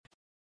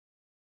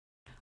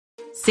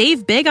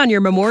Save big on your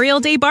Memorial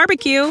Day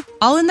barbecue,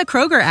 all in the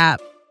Kroger app.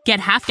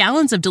 Get half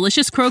gallons of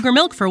delicious Kroger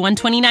milk for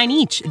 $1.29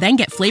 each. Then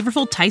get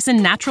flavorful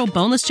Tyson natural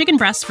boneless chicken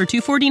breasts for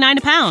 $2.49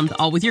 a pound,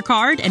 all with your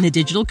card and a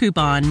digital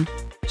coupon.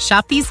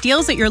 Shop these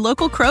deals at your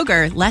local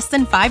Kroger, less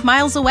than 5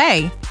 miles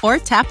away. Or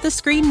tap the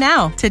screen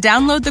now to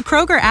download the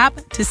Kroger app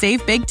to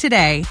save big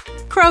today.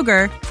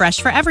 Kroger,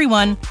 fresh for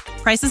everyone.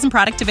 Prices and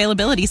product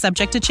availability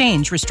subject to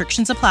change.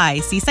 Restrictions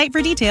apply. See site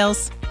for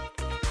details.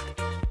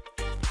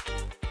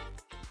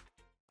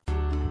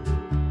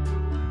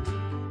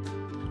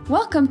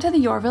 Welcome to the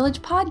Your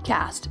Village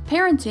podcast,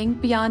 Parenting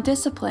Beyond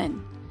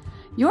Discipline.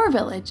 Your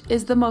Village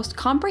is the most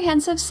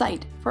comprehensive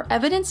site for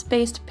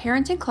evidence-based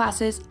parenting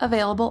classes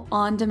available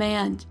on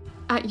demand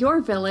at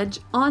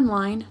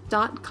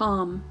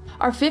yourvillageonline.com.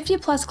 Our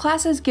 50-plus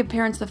classes give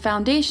parents the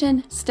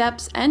foundation,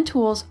 steps, and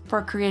tools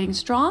for creating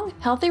strong,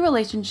 healthy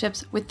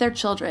relationships with their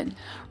children,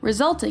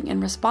 resulting in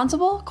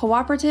responsible,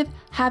 cooperative,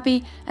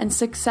 happy, and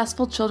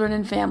successful children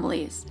and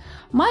families.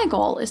 My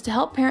goal is to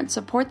help parents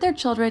support their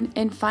children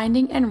in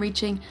finding and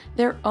reaching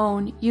their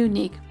own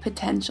unique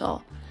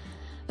potential.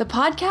 The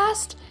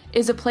podcast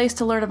is a place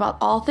to learn about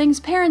all things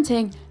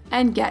parenting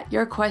and get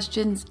your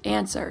questions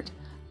answered.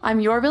 I'm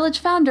Your Village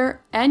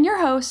founder and your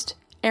host,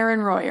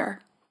 Erin Royer.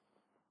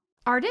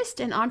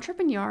 Artist and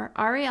entrepreneur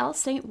Ariel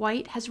St.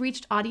 White has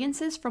reached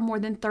audiences from more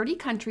than 30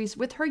 countries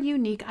with her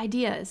unique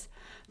ideas.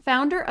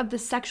 Founder of the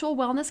sexual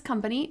wellness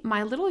company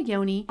My Little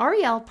Yoni,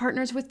 Ariel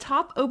partners with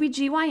top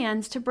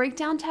OBGYNs to break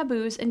down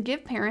taboos and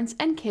give parents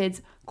and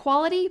kids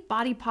quality,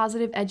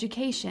 body-positive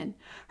education.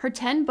 Her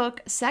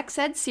 10-book Sex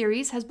Ed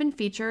series has been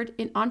featured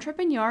in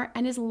Entrepreneur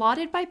and is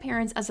lauded by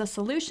parents as a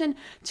solution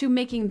to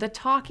making the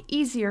talk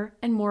easier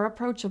and more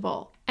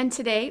approachable. And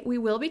today, we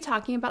will be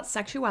talking about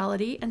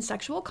sexuality and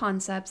sexual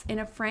concepts in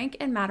a frank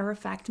and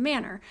matter-of-fact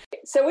manner.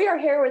 So we are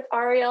here with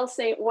Ariel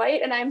St.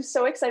 White, and I'm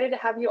so excited to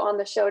have you on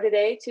the show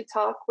today to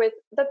talk with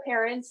the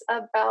parents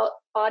about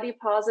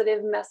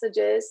body-positive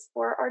messages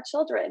for our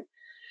children.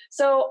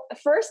 So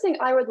first thing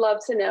I would love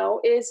to know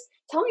is,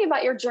 tell me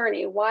about your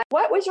journey. What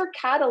was your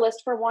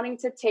catalyst for wanting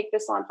to take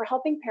this on, for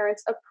helping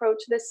parents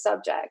approach this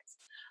subject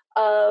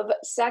of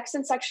sex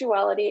and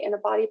sexuality in a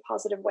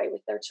body-positive way with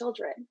their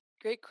children?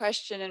 Great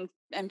question.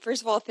 And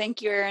first of all,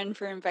 thank you, Erin,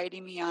 for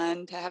inviting me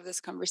on to have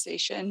this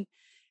conversation.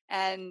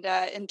 And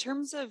in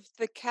terms of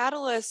the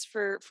catalyst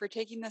for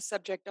taking this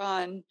subject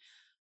on,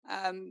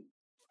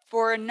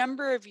 for a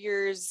number of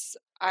years,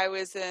 I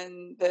was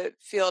in the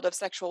field of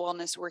sexual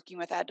wellness, working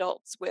with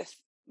adults, with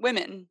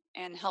women,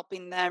 and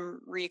helping them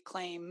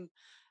reclaim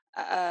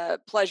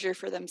pleasure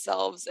for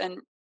themselves and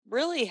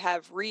really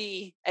have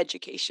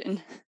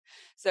re-education.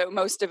 So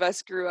most of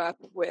us grew up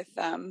with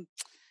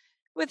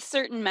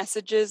certain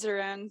messages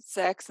around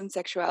sex and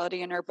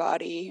sexuality in our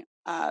body.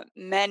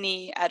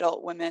 Many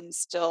adult women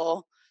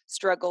still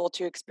struggle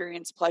to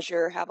experience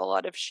pleasure, have a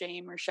lot of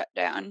shame or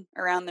shutdown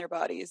around their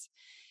bodies.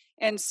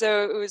 And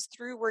so it was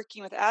through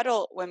working with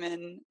adult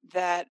women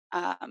that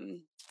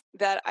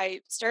I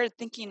started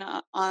thinking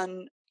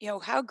on,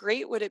 how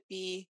great would it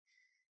be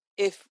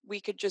if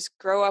we could just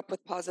grow up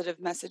with positive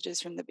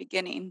messages from the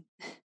beginning,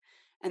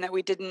 and that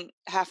we didn't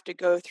have to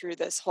go through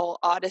this whole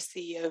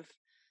odyssey of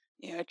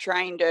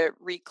trying to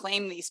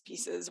reclaim these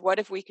pieces. What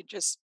if we could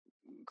just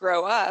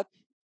grow up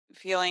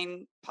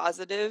feeling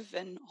positive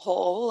and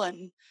whole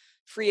and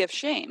free of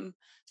shame?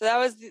 So that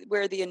was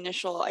where the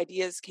initial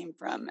ideas came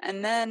from.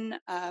 And then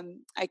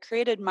I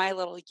created My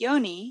Little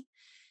Yoni,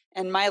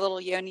 and My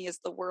Little Yoni is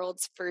the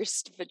world's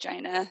first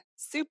vagina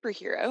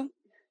superhero,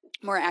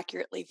 more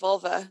accurately,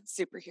 vulva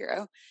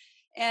superhero.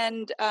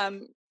 And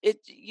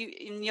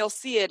you'll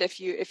see it if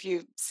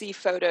you see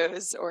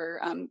photos or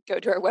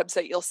go to our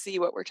website. You'll see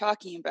what we're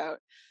talking about.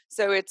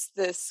 So it's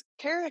this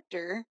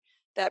character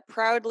that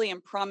proudly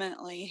and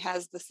prominently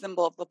has the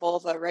symbol of the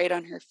vulva right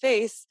on her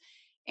face,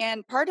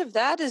 and part of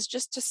that is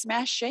just to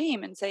smash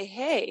shame and say,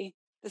 hey,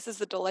 this is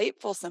a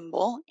delightful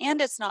symbol and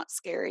it's not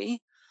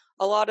scary.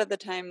 A lot of the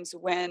times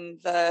when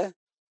the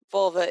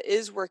vulva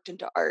is worked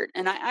into art,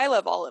 and I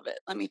love all of it,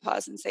 let me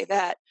pause and say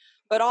that,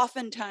 but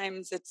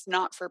oftentimes it's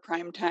not for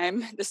prime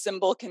time. The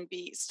symbol can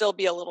still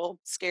be a little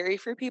scary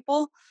for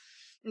people.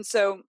 And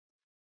so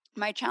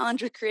my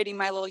challenge with creating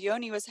My Little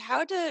Yoni was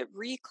how to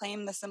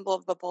reclaim the symbol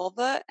of the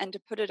vulva and to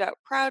put it out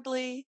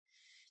proudly,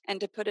 and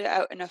to put it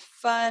out in a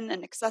fun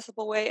and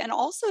accessible way, and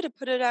also to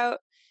put it out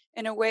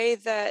in a way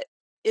that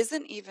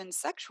isn't even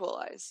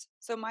sexualized.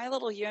 So My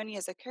Little Yoni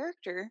as a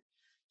character,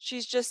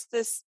 she's just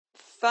this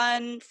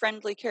fun,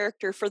 friendly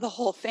character for the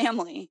whole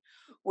family,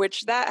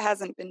 which that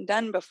hasn't been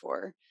done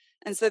before.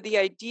 And so the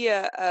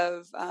idea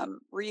of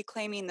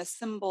reclaiming the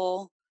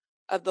symbol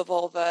of the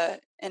vulva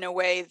in a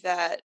way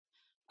that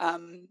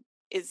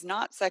is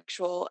not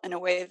sexual, in a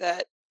way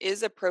that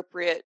is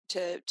appropriate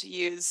to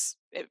use,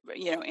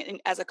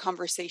 as a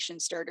conversation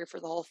starter for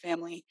the whole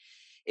family.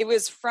 It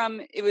was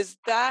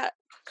that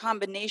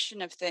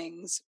combination of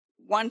things.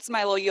 Once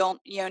My Little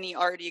Yoni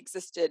already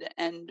existed,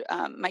 and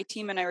my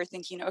team and I were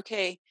thinking,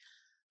 okay,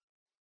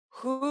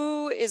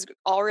 who is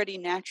already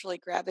naturally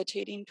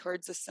gravitating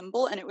towards a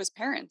symbol? And it was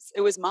parents,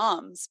 it was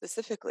moms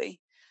specifically.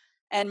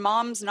 And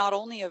moms, not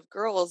only of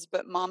girls,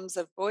 but moms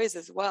of boys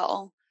as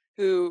well,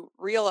 who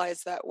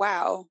realize that,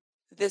 wow,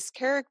 this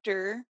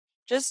character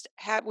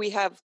we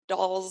have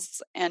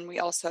dolls and we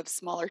also have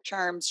smaller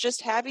charms.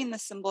 Just having the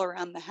symbol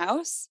around the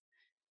house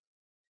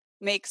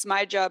makes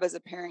my job as a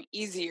parent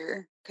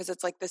easier because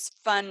it's like this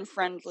fun,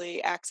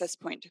 friendly access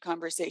point to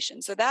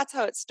conversation. So that's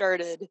how it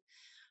started.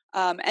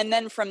 And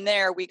then from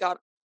there, we got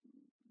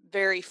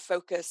very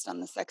focused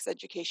on the sex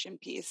education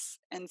piece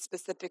and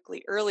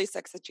specifically early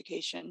sex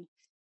education.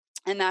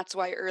 And that's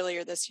why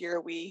earlier this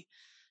year we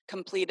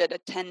completed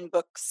a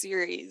 10-book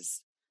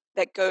series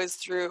that goes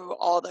through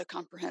all the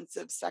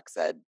comprehensive sex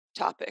ed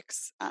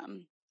topics.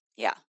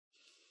 Yeah.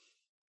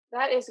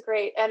 That is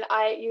great. And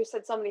you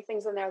said so many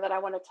things in there that I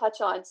want to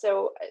touch on.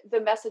 So the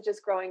messages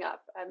growing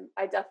up,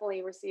 I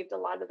definitely received a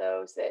lot of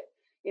those that,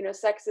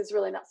 sex is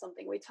really not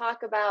something we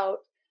talk about.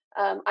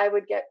 I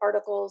would get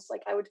articles,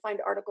 like I would find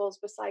articles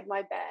beside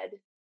my bed,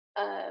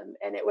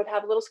 and it would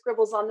have little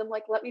scribbles on them,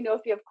 like, let me know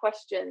if you have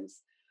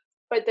questions.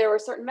 But there were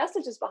certain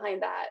messages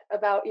behind that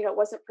about, it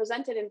wasn't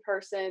presented in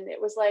person.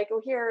 It was like,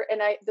 oh, here. And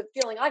the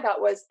feeling I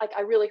got was like,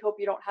 I really hope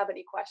you don't have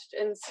any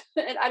questions.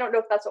 And I don't know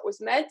if that's what was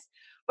meant,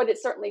 but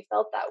it certainly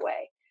felt that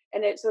way.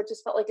 And so it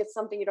just felt like it's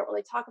something you don't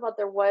really talk about.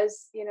 There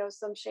was,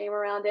 some shame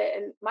around it.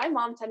 And my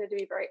mom tended to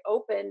be very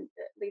open,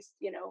 at least,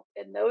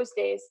 in those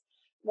days,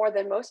 more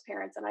than most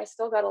parents. And I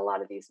still got a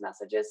lot of these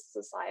messages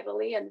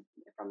societally and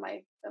from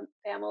my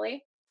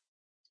family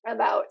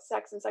about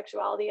sex and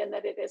sexuality, and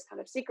that it is kind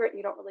of secret and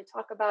you don't really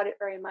talk about it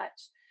very much.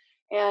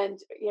 And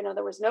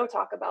there was no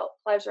talk about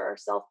pleasure or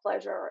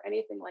self-pleasure or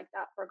anything like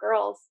that for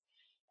girls.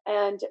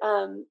 And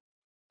then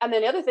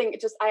the other thing,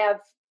 I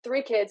have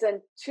 3 kids and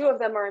 2 of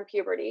them are in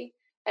puberty.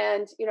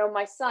 And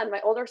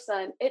my older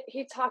son,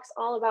 he talks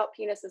all about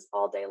penises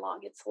all day long.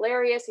 It's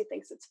hilarious. He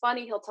thinks it's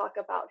funny. He'll talk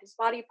about his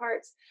body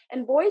parts.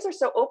 And boys are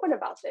so open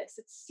about this.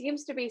 It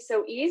seems to be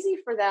so easy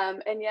for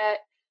them, and yet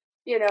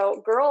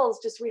girls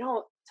we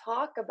don't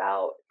talk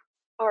about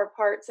our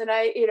parts. And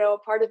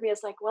part of me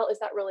is like, well, is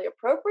that really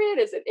appropriate?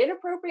 Is it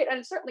inappropriate? And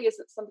it certainly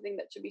isn't something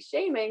that should be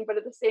shaming. But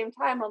at the same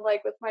time, I'm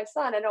like, with my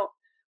son, I don't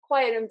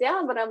quiet him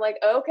down, but I'm like,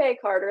 okay,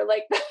 Carter,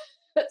 like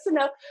that's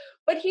enough.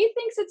 But he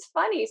thinks it's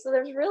funny. So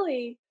there's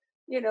really,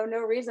 no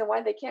reason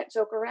why they can't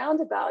joke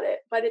around about it.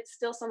 But it's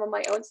still some of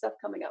my own stuff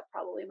coming up,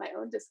 probably my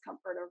own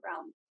discomfort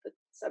around the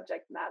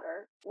subject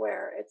matter,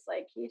 where it's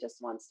like, he just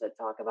wants to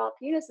talk about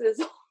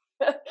penises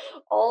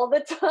all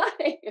the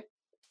time.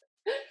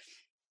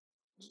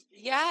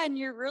 Yeah, and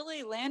you're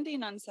really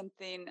landing on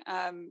something.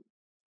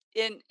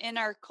 In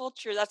our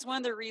culture, that's one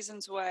of the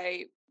reasons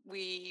why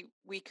we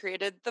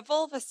created the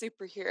vulva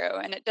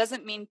superhero. And it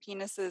doesn't mean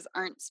penises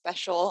aren't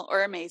special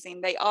or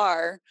amazing. They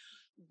are,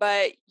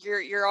 but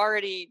you're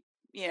already,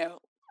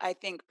 I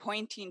think,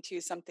 pointing to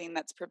something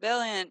that's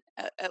prevalent,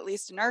 at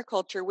least in our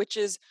culture, which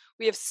is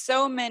we have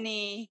so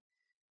many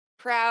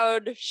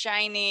proud,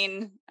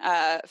 shining,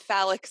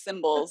 phallic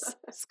symbols,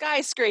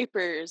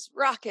 skyscrapers,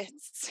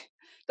 rockets,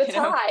 the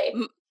tie.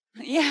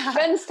 Yeah.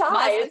 Men's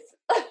ties.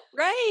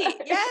 Right.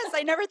 Yes.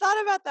 I never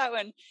thought about that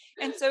one.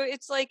 And so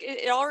it's like,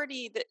 it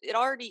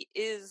already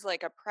is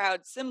like a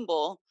proud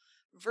symbol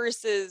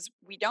versus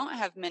we don't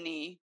have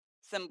many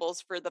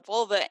symbols for the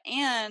vulva,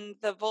 and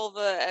the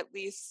vulva, at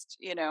least,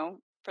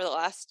 for the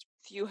last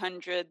few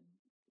hundred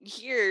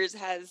years,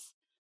 has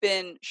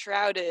been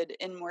shrouded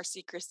in more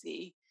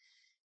secrecy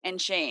and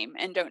shame,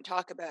 and don't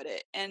talk about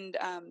it. And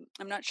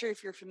I'm not sure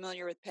if you're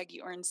familiar with Peggy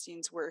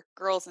Ornstein's work,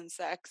 Girls and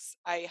Sex.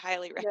 I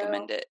highly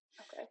recommend it.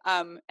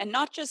 Okay. And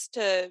not just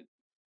to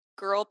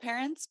girl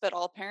parents, but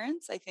all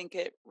parents. I think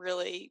it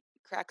really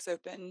cracks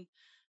open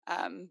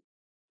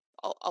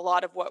a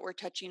lot of what we're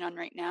touching on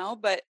right now.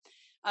 But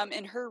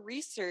in her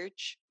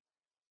research,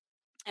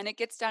 and it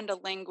gets down to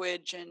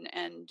language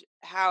and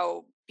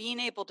how being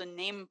able to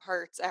name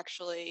parts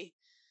actually,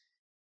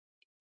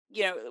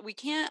 we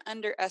can't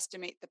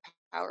underestimate the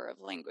power of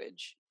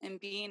language, and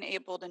being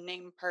able to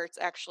name parts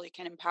actually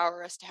can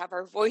empower us to have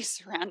our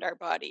voice around our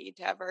body,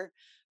 to have our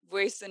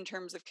voice in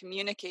terms of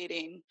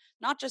communicating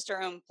not just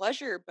our own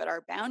pleasure, but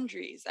our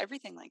boundaries,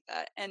 everything like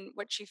that. And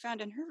what she found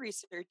in her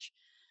research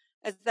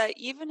is that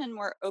even in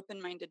more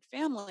open-minded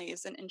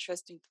families, an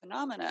interesting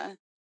phenomena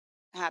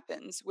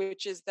happens,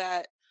 which is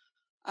that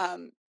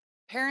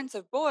parents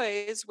of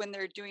boys, when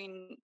they're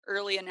doing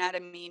early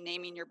anatomy,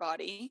 naming your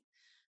body,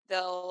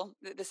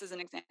 this is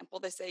an example,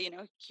 they say,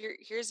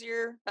 here's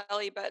your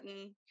belly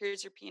button,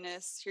 here's your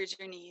penis, here's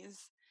your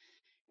knees.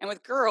 And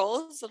with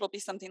girls, it'll be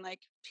something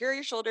like, here are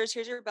your shoulders,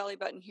 here's your belly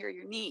button, here are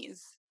your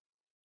knees.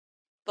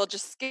 They'll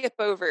just skip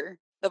over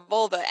the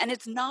vulva. And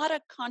it's not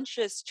a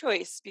conscious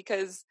choice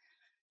because,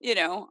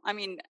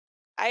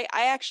 I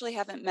actually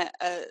haven't met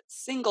a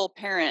single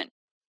parent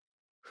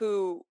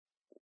who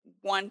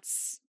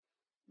wants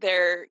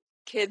their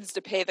kids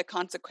to pay the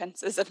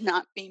consequences of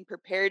not being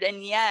prepared.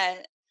 And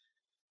yet,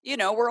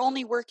 we're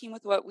only working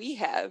with what we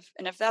have.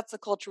 And if that's the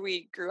culture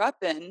we grew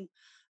up in,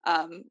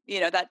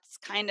 That's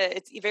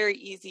it's very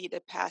easy to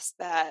pass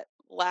that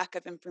lack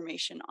of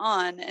information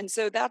on. And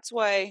so that's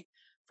why,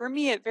 for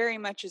me, it very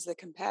much is a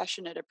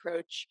compassionate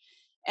approach.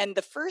 And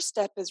the first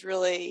step is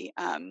really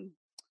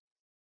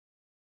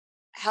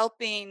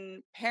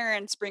helping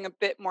parents bring a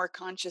bit more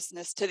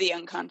consciousness to the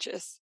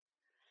unconscious.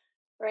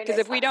 Right. Because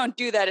if we don't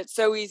do that, it's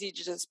so easy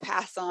to just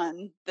pass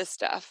on this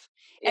stuff.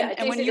 Yeah,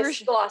 and when you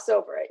gloss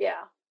over it,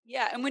 yeah.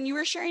 Yeah, and when you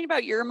were sharing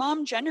about your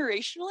mom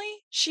generationally,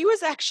 she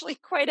was actually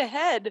quite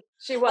ahead.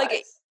 She was.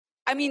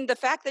 The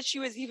fact that she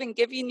was even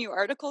giving you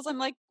articles, I'm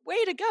like,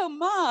 way to go,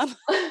 Mom.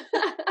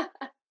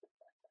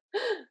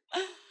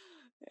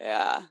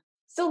 Yeah.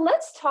 So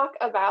let's talk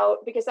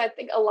about, because I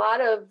think a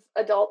lot of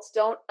adults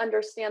don't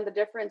understand the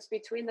difference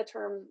between the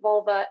term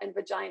vulva and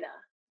vagina.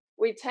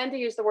 We tend to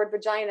use the word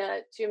vagina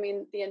to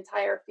mean the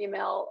entire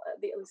female,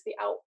 at least the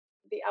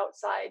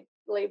outside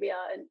labia,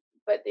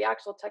 but the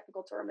actual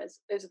technical term is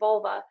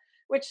vulva,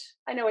 which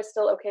I know is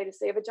still okay to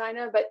say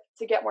vagina, but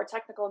to get more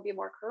technical and be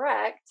more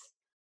correct,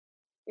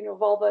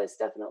 vulva is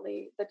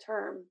definitely the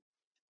term.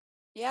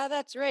 Yeah,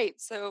 that's right.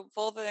 So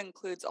vulva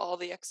includes all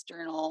the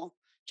external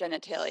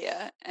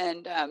genitalia.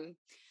 And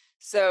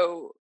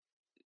so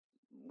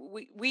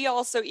we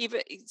also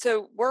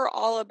we're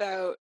all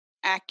about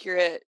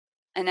accurate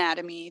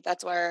anatomy.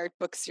 That's why our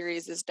book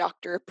series is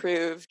doctor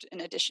approved,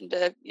 in addition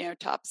to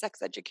top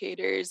sex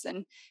educators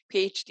and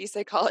PhD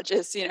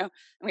psychologists, and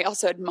we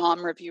also had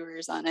mom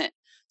reviewers on it.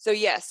 So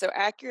so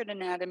accurate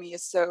anatomy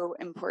is so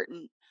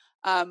important.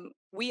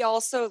 We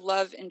also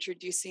love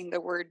introducing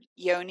the word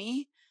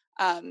yoni.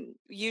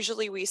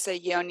 Usually we say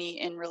yoni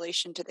in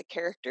relation to the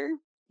character.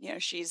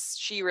 She's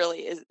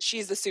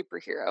the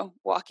superhero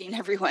walking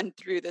everyone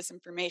through this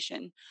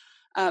information.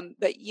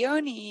 But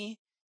yoni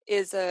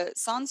is a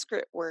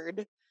Sanskrit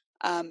word.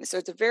 So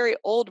it's a very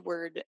old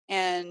word.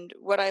 And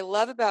what I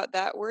love about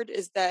that word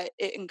is that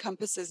it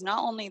encompasses not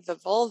only the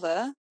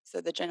vulva,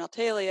 so the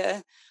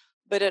genitalia,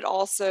 but it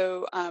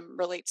also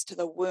relates to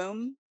the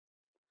womb.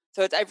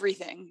 So it's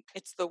everything.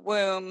 It's the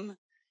womb,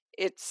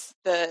 it's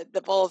the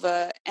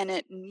vulva, and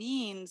it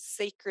means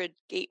sacred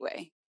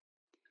gateway.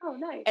 Oh,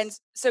 nice. And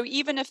so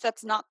even if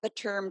that's not the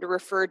term to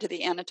refer to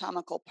the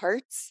anatomical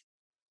parts,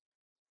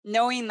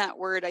 knowing that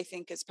word, I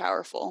think, is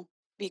powerful,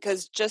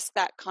 because just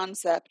that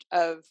concept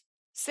of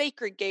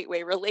sacred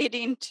gateway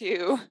relating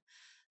to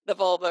the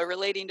vulva,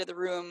 relating to the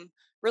womb,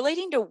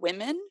 relating to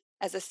women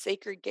as a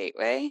sacred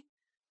gateway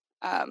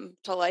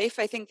to life,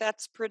 I think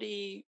that's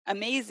pretty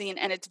amazing.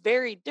 And it's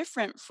very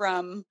different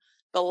from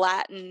the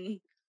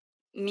Latin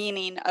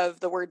meaning of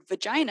the word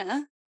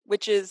vagina,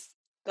 which is,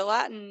 the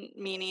Latin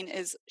meaning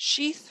is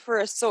sheath for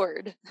a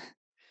sword.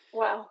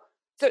 Wow.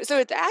 So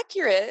it's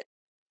accurate,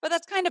 but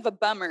that's kind of a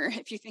bummer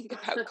if you think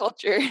about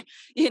culture,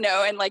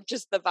 and like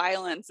just the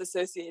violence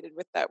associated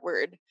with that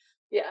word.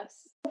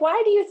 Yes.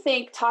 Why do you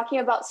think talking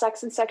about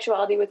sex and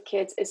sexuality with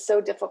kids is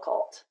so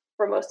difficult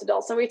for most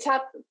adults? And we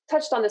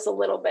touched on this a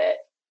little bit,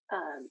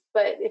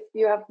 but if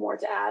you have more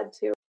to add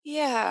to.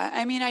 Yeah,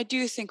 I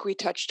do think we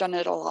touched on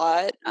it a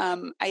lot.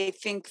 I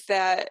think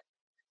that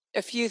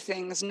a few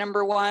things.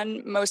 Number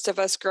one, most of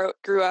us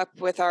grew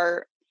up with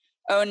our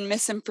own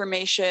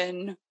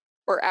misinformation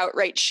or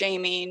outright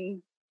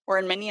shaming, or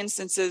in many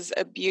instances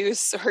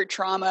abuse or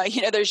trauma.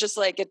 There's just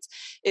like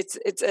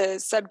it's a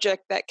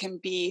subject that can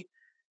be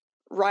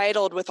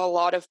riddled with a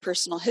lot of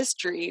personal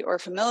history or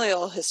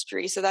familial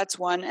history. So that's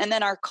one. And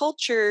then our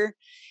culture,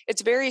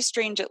 it's very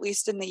strange, at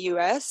least in the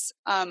US.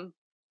 On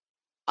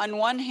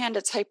one hand,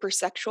 it's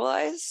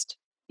hypersexualized.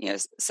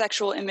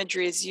 Sexual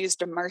imagery is used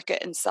to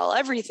market and sell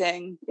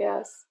everything.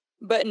 Yes.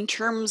 But in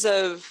terms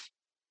of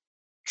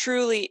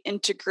truly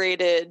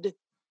integrated,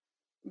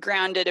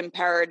 grounded,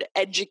 empowered,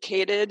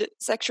 educated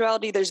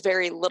sexuality, there's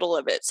very little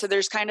of it. So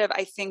there's kind of,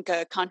 I think,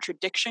 a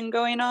contradiction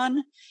going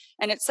on.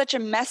 And it's such a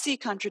messy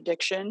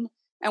contradiction.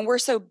 And we're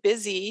so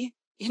busy,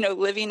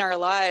 living our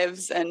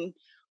lives and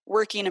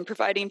working and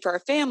providing for our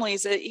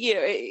families, that,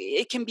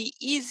 it can be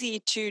easy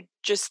to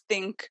just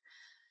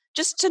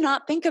to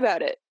not think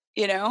about it,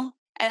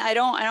 And I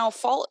don't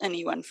fault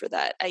anyone for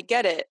that. I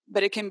get it.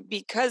 But it can,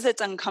 because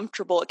it's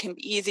uncomfortable, it can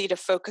be easy to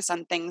focus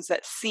on things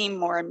that seem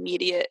more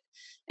immediate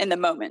in the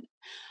moment.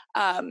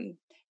 And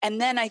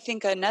then I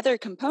think another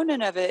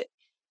component of it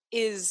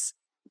is,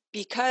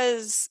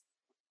 because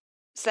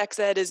sex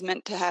ed is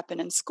meant to happen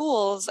in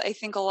schools, I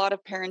think a lot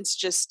of parents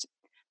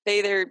they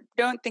either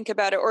don't think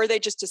about it, or they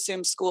just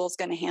assume school's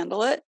going to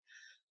handle it.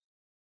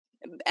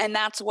 And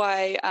that's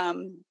why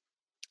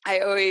I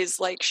always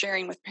like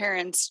sharing with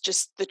parents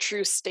just the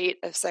true state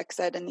of sex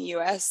ed in the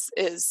US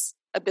is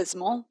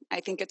abysmal. I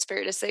think it's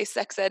fair to say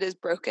sex ed is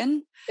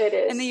broken. It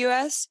is. In the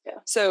US. Yeah.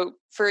 So,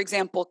 for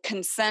example,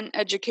 consent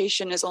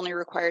education is only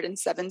required in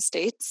 7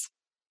 states.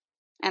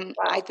 And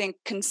wow. I think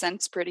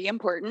consent's pretty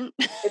important.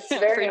 It's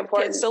very for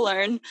important kids to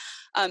learn.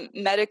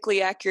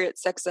 Medically accurate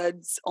sex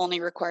ed's only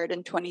required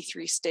in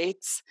 23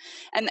 states.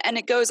 And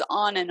it goes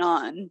on and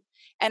on.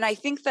 And I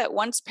think that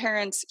once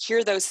parents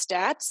hear those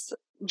stats,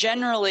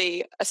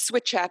 generally a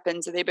switch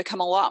happens and they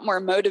become a lot more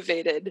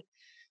motivated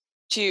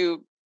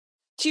to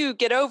to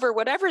get over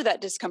whatever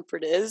that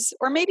discomfort is,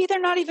 or maybe they're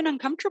not even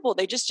uncomfortable.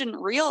 They just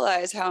didn't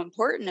realize how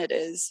important it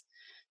is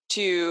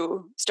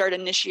to start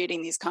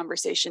initiating these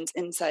conversations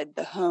inside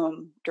the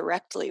home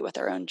directly with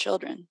our own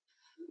children.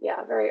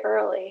 Yeah, very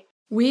early.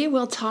 We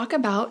will talk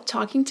about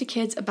talking to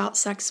kids about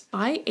sex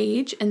by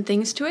age and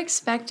things to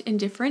expect in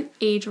different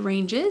age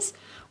ranges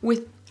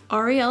with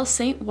Ariel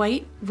St.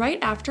 White right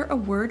after a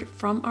word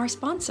from our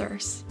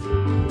sponsors.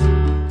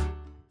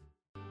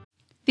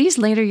 These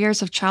later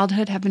years of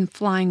childhood have been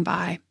flying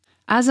by.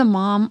 As a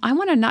mom, I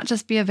want to not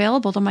just be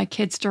available to my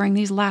kids during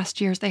these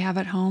last years they have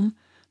at home,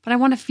 but I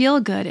want to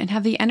feel good and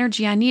have the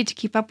energy I need to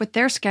keep up with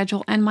their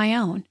schedule and my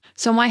own.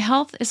 So my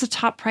health is a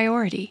top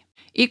priority.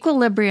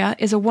 Equilibria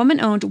is a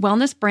woman-owned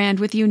wellness brand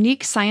with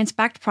unique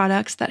science-backed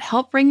products that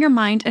help bring your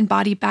mind and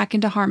body back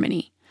into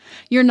harmony.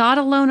 You're not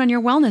alone on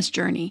your wellness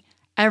journey.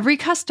 Every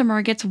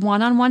customer gets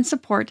one-on-one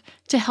support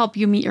to help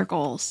you meet your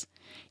goals.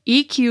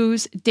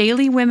 EQ's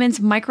Daily Women's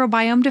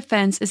Microbiome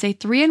Defense is a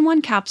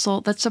 3-in-1 capsule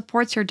that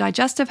supports your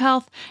digestive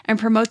health and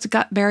promotes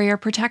gut barrier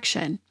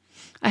protection.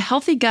 A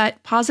healthy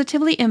gut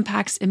positively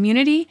impacts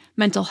immunity,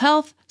 mental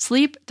health,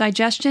 sleep,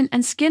 digestion,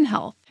 and skin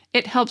health.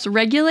 It helps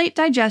regulate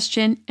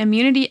digestion,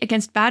 immunity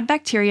against bad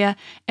bacteria,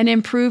 and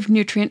improve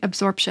nutrient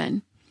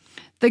absorption.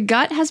 The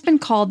gut has been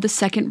called the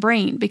second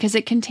brain because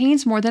it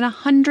contains more than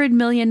 100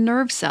 million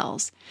nerve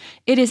cells.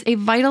 It is a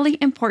vitally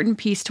important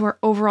piece to our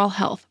overall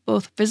health,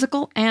 both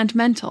physical and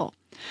mental.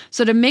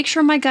 So to make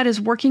sure my gut is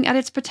working at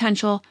its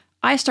potential,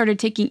 I started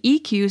taking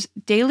EQ's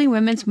Daily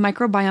Women's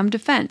Microbiome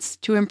Defense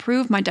to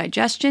improve my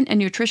digestion and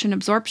nutrition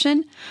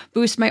absorption,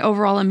 boost my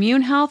overall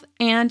immune health,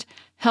 and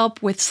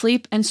help with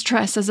sleep and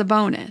stress as a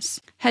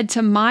bonus. Head to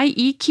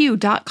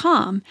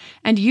myeq.com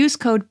and use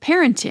code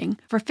PARENTING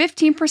for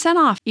 15%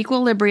 off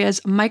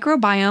Equilibria's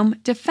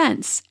Microbiome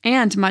Defense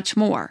and much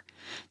more.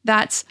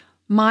 That's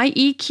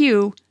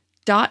myeq.com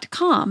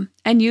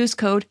and use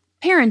code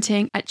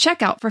PARENTING at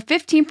checkout for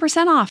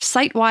 15% off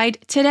site-wide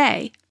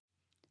today.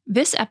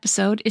 This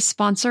episode is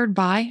sponsored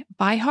by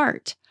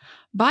ByHeart.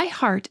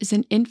 ByHeart is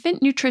an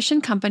infant nutrition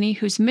company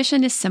whose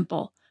mission is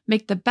simple: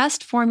 make the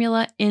best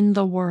formula in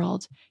the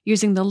world.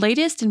 Using the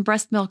latest in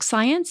breast milk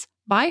science,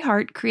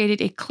 ByHeart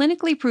created a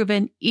clinically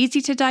proven,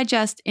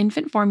 easy-to-digest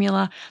infant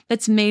formula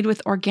that's made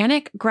with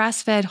organic,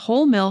 grass-fed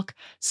whole milk,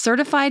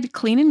 certified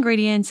clean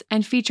ingredients,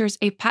 and features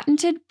a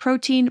patented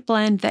protein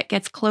blend that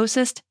gets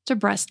closest to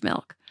breast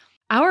milk.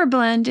 Our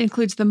blend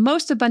includes the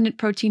most abundant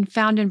protein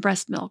found in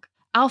breast milk,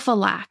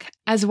 alpha-lac,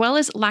 as well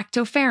as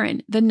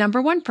lactoferrin, the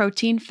 #1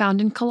 protein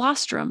found in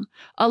colostrum,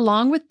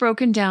 along with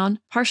broken down,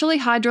 partially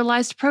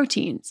hydrolyzed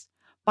proteins.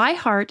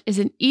 ByHeart is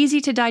an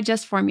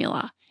easy-to-digest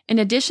formula. In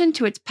addition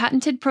to its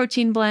patented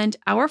protein blend,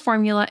 our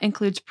formula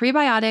includes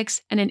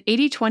prebiotics and an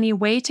 80-20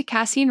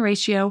 whey-to-casein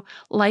ratio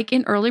like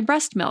in early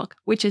breast milk,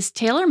 which is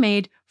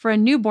tailor-made for a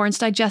newborn's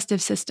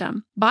digestive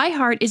system.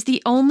 ByHeart is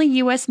the only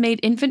U.S.-made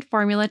infant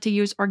formula to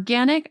use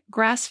organic,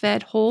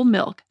 grass-fed whole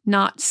milk,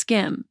 not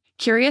skim.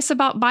 Curious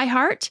about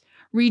ByHeart?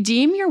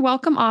 Redeem your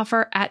welcome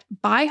offer at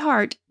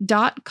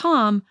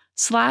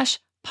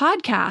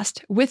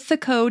byheart.com/podcast with the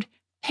code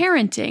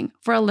PARENTING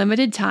for a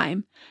limited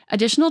time.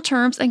 Additional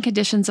terms and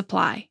conditions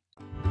apply.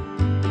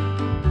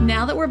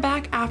 Now that we're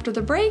back after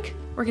the break,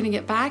 we're going to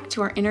get back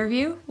to our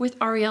interview with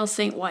Ariel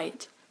St.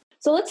 White.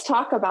 So let's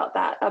talk about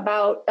that,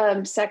 about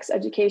sex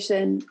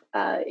education,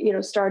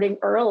 starting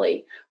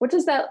early. What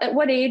does that, at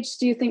what age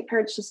do you think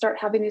parents should start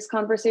having these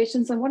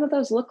conversations, and what do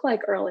those look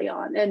like early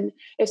on? And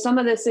if some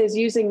of this is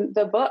using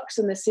the books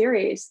and the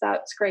series,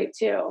 that's great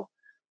too.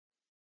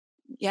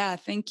 Yeah,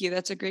 thank you.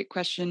 That's a great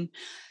question.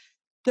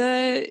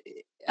 So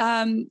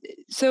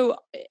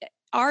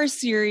our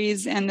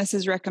series, and this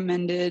is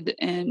recommended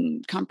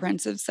in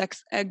comprehensive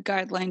sex ed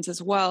guidelines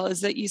as well, is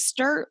that you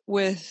start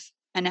with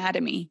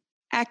anatomy,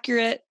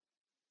 accurate,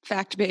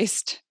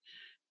 fact-based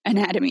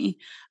anatomy.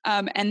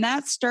 And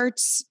it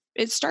starts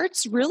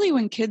really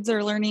when kids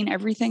are learning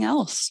everything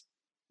else.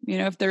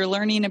 If they're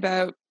learning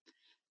about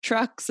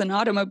trucks and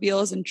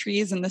automobiles and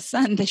trees and the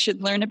sun, they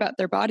should learn about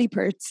their body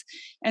parts.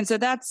 And so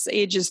that's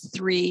ages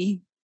 3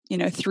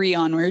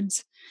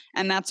 onwards.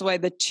 And that's why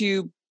the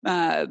 2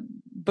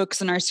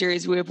 books in our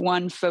series, we have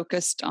one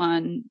focused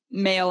on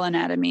male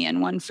anatomy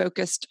and one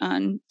focused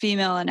on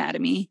female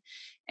anatomy.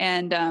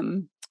 And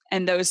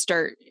those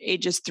start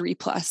ages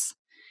 3+.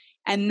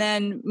 And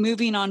then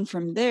moving on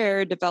from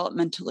there,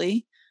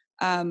 developmentally,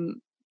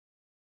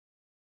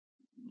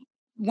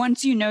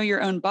 once you know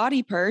your own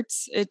body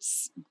parts,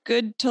 it's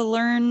good to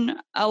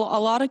learn. A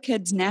lot of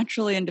kids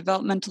naturally and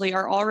developmentally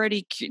are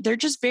already, they're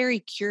just very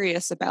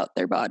curious about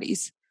their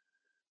bodies.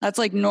 That's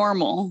like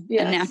normal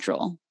and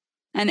natural.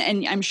 And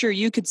I'm sure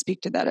you could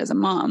speak to that as a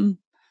mom.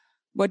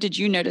 What did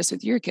you notice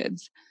with your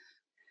kids?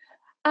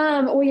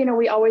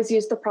 We always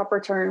used the proper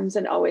terms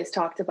and always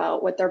talked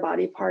about what their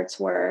body parts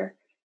were.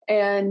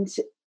 And,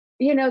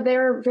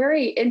 they're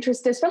very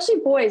interested, especially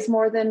boys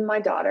more than my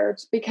daughter,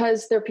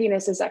 because their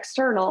penis is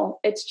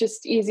external. It's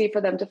just easy for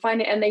them to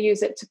find it, and they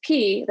use it to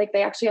pee. Like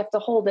they actually have to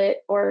hold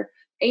it or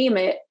aim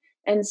it.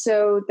 And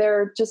so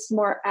they're just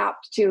more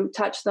apt to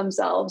touch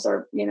themselves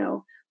or,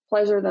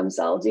 pleasure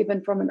themselves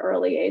even from an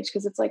early age,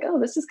 because it's like, oh,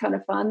 this is kind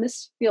of fun.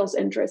 This feels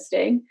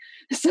interesting.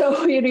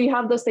 So, you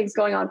have those things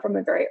going on from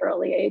a very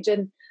early age.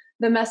 And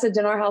the message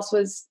in our house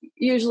was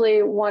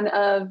usually one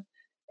of,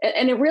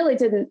 and it really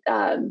didn't,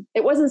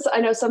 it wasn't,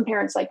 I know some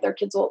parents, like their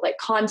kids will like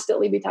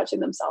constantly be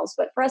touching themselves,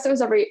 but for us, it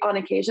was every on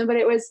occasion, but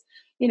it was,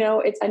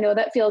 I know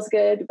that feels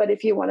good, but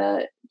if you want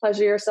to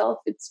pleasure yourself,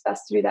 it's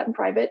best to do that in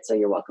private. So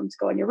you're welcome to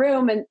go in your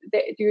room, and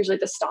they usually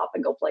just stop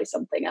and go play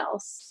something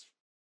else.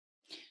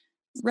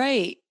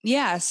 Right.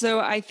 Yeah. So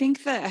I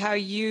think that how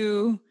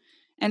you,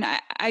 and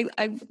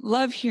I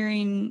love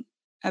hearing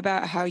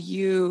about how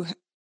you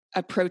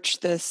approach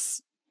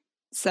this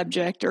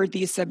subject or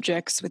these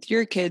subjects with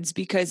your kids,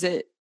 because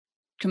it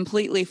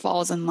completely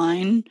falls in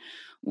line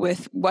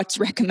with what's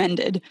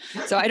recommended.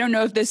 So I don't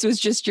know if this was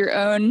just your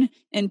own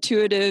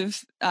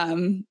intuitive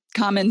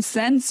common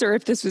sense, or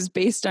if this was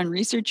based on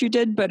research you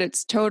did, but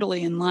it's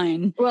totally in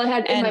line. Well,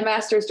 in my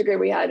master's degree,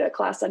 we had a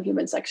class on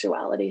human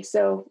sexuality.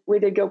 So we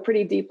did go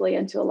pretty deeply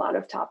into a lot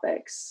of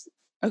topics.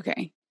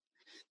 Okay.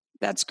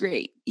 That's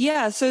great.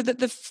 Yeah. So that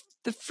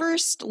the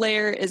first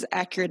layer is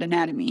accurate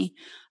anatomy.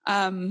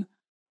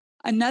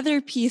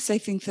 Another piece I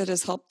think that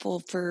is helpful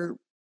for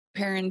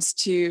parents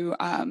to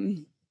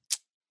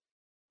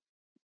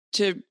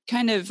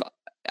kind of,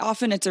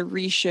 often it's a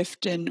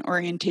reshift in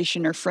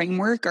orientation or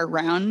framework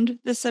around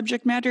the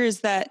subject matter, is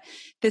that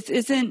this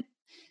isn't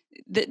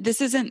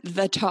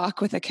the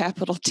talk with a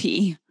capital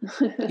T.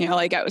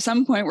 Like at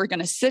some point we're going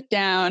to sit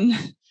down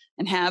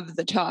and have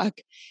the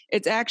talk.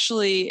 It's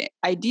actually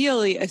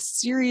ideally a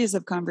series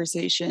of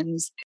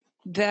conversations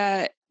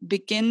that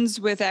begins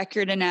with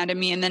accurate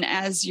anatomy, and then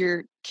as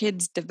your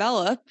kids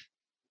develop,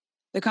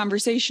 the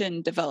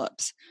conversation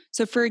develops.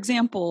 So for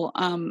example,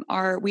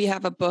 we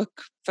have a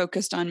book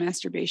focused on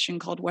masturbation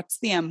called What's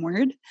the M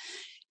Word?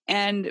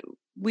 And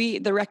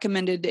the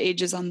recommended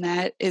ages on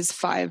that is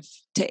 5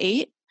 to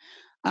 8.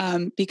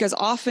 Because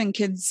often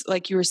kids,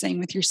 like you were saying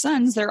with your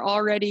sons, they're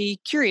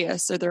already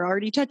curious, or they're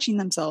already touching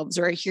themselves.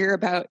 Or I hear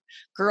about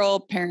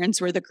girl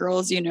parents where the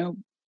girl's,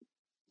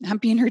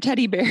 humping her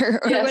teddy bear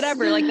or yes.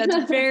 whatever. Like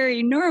that's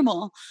very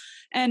normal.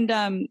 And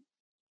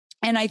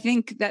I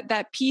think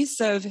that piece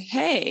of,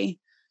 hey,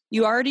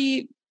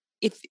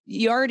 if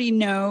you already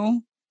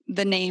know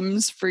the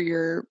names for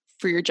your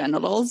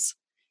genitals,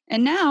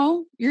 and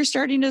now you're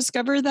starting to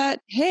discover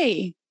that,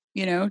 hey,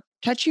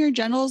 touching your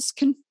genitals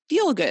can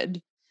feel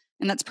good,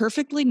 and that's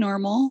perfectly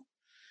normal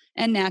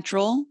and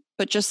natural.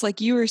 But just like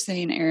you were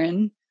saying,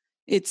 Erin,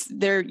 it's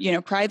their,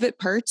 private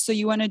parts. So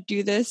you want to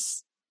do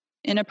this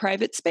in a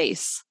private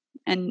space,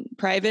 and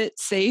private,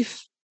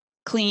 safe,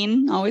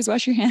 clean, always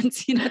wash your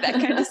hands, that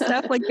kind of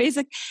stuff, like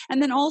basic.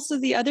 And then also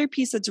the other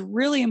piece that's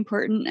really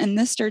important, and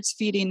this starts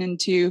feeding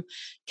into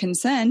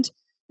consent,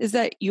 is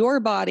that your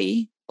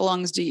body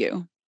belongs to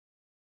you.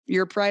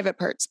 Your private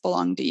parts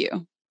belong to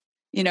you.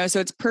 So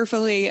it's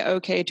perfectly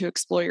okay to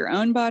explore your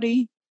own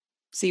body,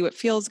 see what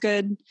feels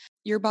good.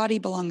 Your body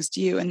belongs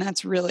to you, and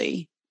that's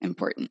really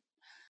important.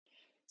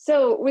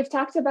 So we've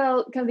talked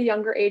about kind of the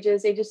younger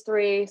ages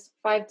 3,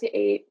 5 to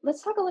 8.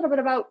 Let's talk a little bit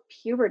about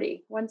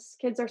puberty. Once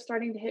kids are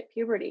starting to hit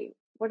puberty,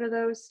 what are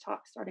those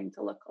talks starting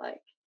to look like?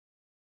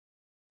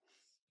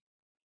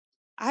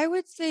 I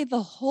would say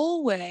the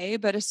whole way,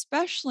 but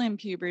especially in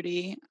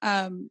puberty,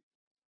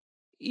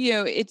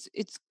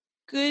 it's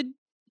good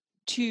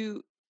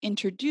to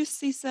introduce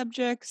these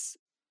subjects.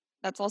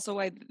 That's also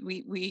why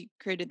we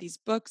created these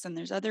books, and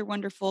there's other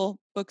wonderful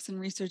books and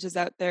resources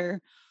out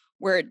there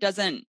where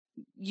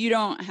you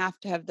don't have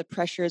to have the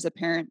pressure as a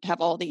parent to have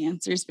all the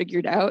answers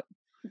figured out.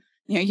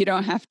 You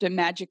don't have to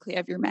magically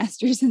have your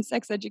master's in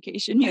sex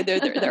education.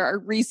 There are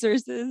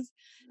resources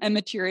and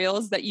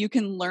materials that you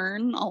can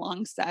learn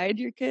alongside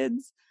your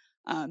kids.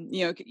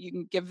 You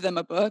can give them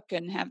a book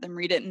and have them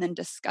read it and then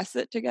discuss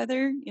it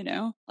together,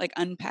 like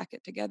unpack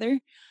it together.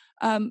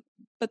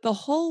 But the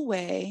whole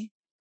way,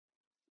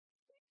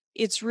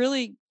 it's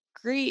really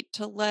great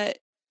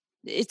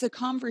it's a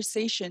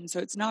conversation. So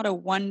it's not a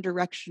one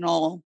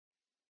directional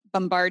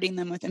bombarding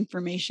them with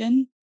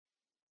information.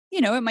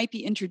 It might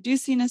be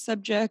introducing a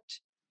subject.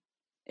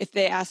 If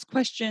they ask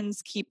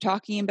questions, keep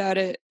talking about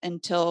it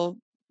until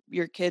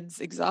your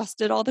kids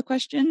exhausted all the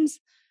questions.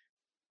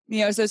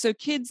 So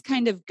kids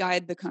kind of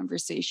guide the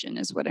conversation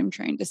is what I'm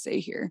trying to say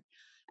here.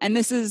 And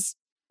this is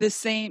the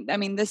same. I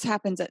mean, this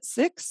happens at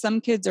 6.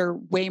 Some kids are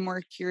way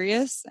more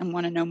curious and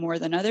want to know more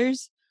than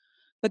others.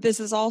 But this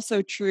is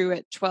also true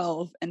at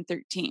 12 and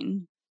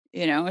 13.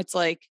 It's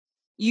like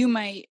you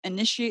might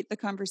initiate the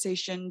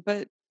conversation,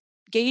 but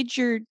gauge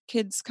your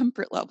kid's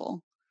comfort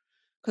level.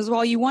 Because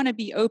while you want to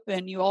be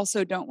open, you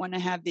also don't want to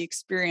have the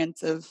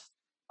experience of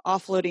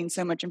offloading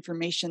so much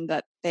information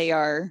that they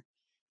are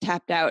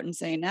tapped out and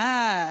saying,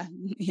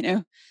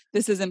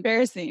 this is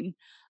embarrassing.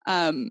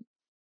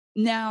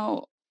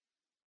 Now,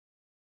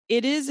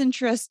 it is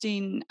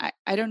interesting.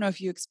 I don't know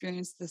if you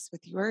experienced this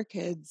with your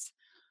kids,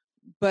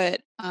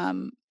 but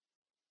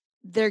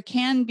there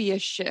can be a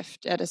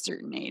shift at a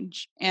certain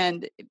age.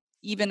 And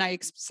even I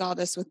saw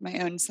this with my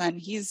own son.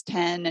 He's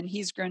 10 and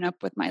he's grown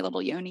up with my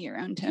little Yoni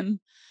around him.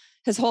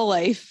 his whole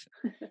life.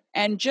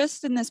 And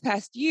just in this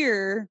past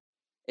year,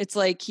 it's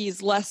like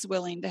he's less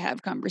willing to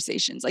have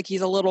conversations. Like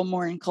he's a little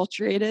more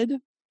enculturated,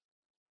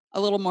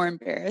 a little more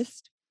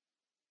embarrassed.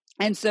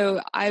 And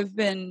so I've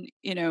been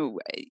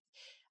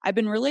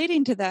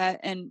relating to that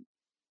and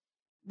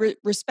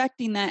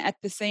respecting that at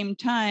the same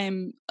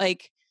time,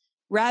 like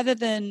rather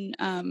than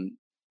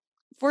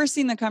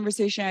forcing the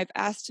conversation, I've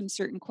asked him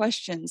certain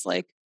questions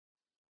like,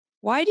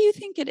 why do you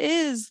think it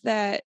is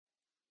that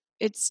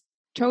it's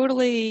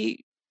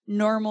totally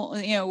normal?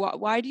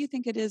 Why do you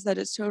think it is that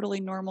it's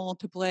totally normal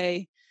to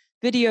play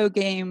video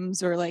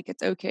games or like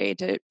it's okay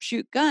to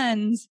shoot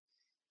guns,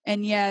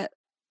 and yet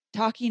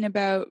talking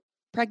about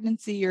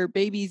pregnancy or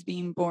babies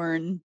being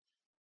born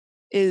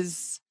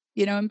is,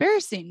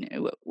 embarrassing?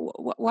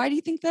 Why do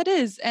you think that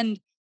is? And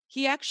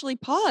he actually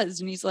paused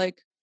and he's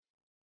like,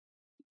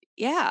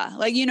 yeah,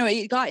 like,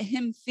 it got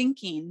him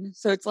thinking.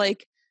 So it's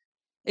like,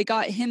 it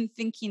got him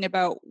thinking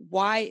about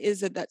why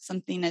is it that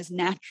something as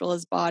natural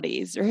as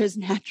bodies or as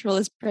natural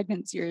as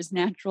pregnancy or as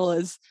natural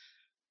as,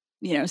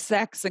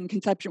 sex and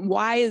conception,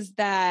 why is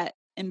that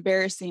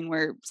embarrassing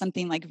where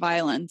something like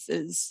violence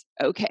is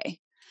okay?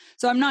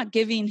 So I'm not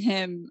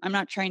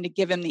trying to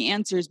give him the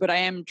answers, but I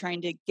am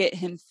trying to get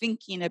him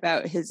thinking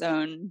about his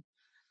own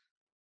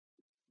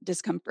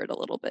discomfort a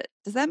little bit.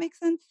 Does that make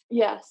sense?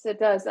 Yes, it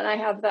does. And I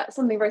have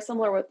something very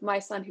similar with my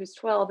son who's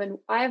 12. And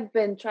I've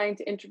been trying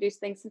to introduce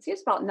things since he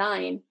was about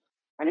 9,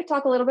 trying to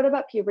talk a little bit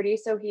about puberty.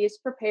 So he is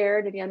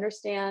prepared and he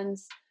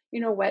understands,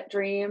 wet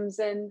dreams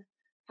and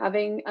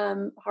having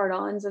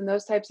hard-ons and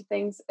those types of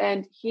things.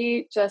 And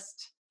he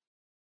just,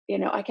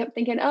 I kept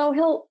thinking,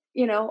 oh,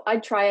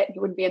 I'd try it. He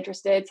wouldn't be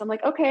interested. So I'm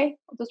like, okay,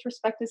 I'll just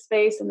respect his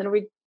space. And then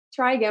we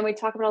try again. We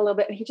talk about it a little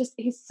bit. And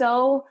he's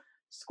so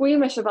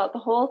squeamish about the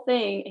whole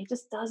thing. He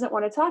just doesn't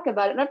want to talk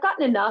about it. And I've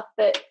gotten enough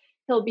that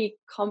he'll be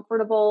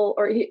comfortable,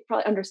 or he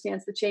probably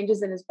understands the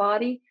changes in his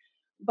body.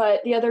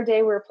 But the other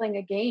day we were playing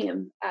a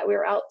game. We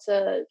were out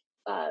to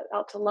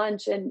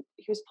lunch, and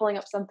he was pulling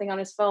up something on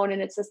his phone,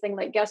 and it's this thing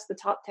like guess the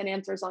top 10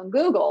 answers on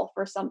Google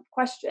for some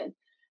question.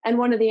 And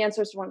one of the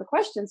answers to one of the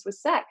questions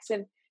was sex.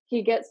 And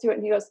he gets to it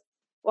and he goes,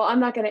 well, I'm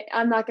not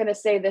gonna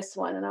say this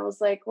one. And I was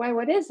like, why?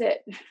 What is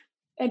it?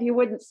 And he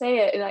wouldn't say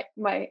it. And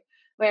my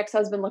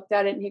ex-husband looked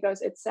at it and he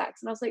goes, it's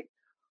sex. And I was like,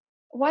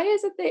 why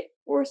is it that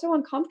we're so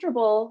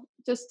uncomfortable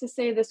just to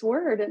say this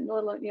word and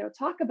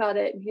talk about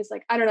it? And he's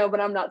like, I don't know,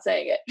 but I'm not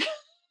saying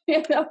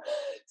it.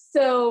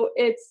 So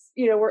it's,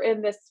 we're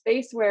in this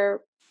space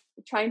where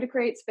we're trying to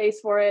create space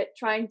for it,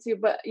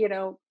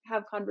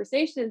 have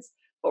conversations,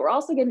 but we're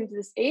also getting to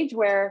this age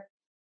where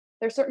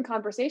there's certain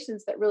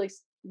conversations that really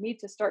need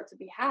to start to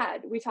be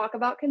had. We talk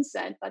about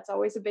consent. That's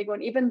always a big one,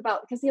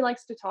 because he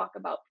likes to talk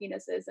about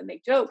penises and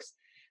make jokes.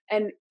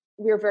 And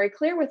we're very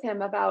clear with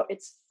him about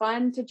it's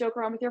fun to joke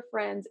around with your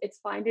friends. It's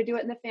fine to do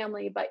it in the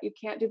family, but you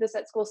can't do this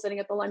at school sitting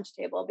at the lunch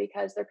table,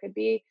 because there could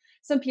be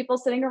some people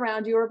sitting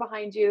around you or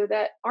behind you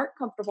that aren't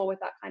comfortable with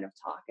that kind of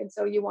talk. And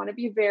so you want to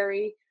be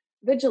very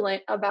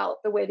vigilant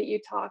about the way that you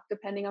talk,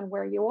 depending on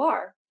where you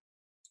are.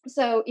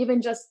 So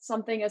even just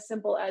something as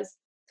simple as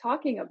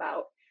talking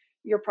about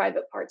your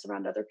private parts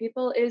around other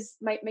people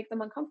might make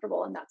them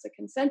uncomfortable. And that's a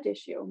consent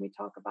issue. And we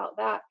talk about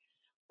that.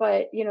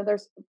 But,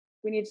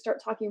 we need to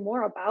start talking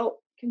more about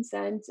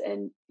consent,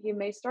 and you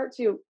may start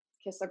to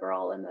kiss a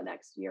girl in the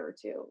next year or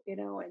two,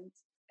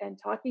 and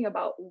talking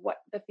about what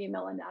the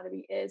female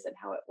anatomy is and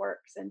how it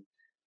works. And,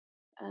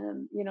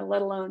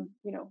 let alone,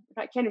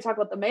 I can't even talk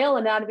about the male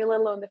anatomy, let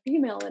alone the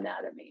female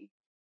anatomy.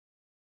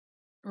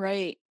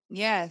 Right.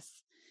 Yes.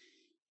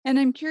 And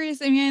I'm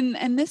curious,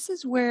 and this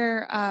is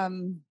where,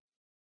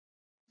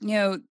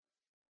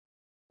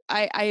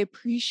 I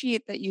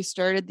appreciate that you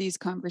started these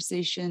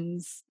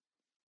conversations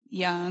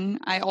young.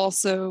 I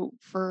also,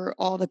 for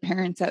all the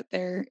parents out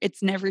there,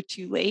 it's never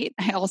too late.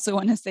 I also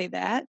want to say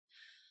that.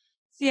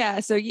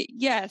 Yeah. So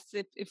yes,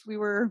 if we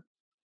were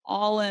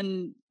all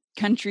in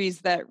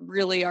countries that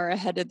really are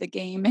ahead of the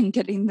game and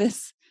getting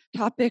this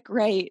topic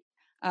right,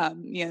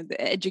 the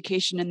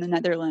education in the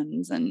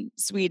Netherlands and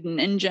Sweden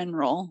in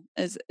general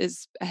is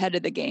ahead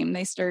of the game.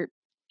 They start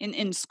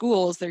in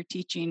schools, they're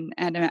teaching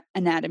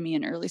anatomy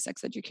and early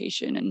sex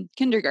education in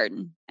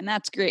kindergarten, and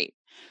that's great,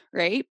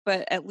 right?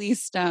 But at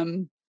least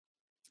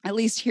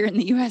here in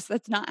the US,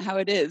 that's not how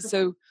it is.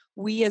 So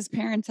we as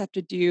parents have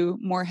to do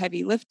more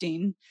heavy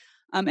lifting.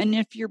 And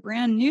if you're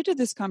brand new to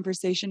this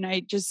conversation,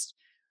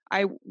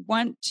 I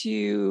want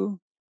to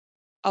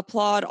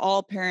applaud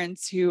all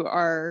parents who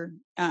are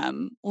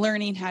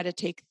learning how to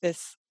take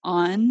this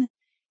on.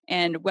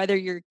 And whether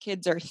your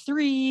kids are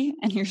 3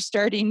 and you're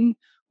starting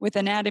with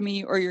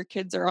anatomy, or your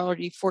kids are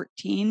already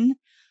 14,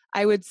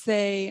 I would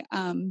say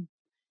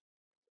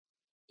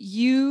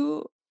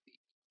you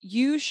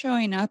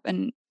showing up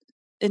and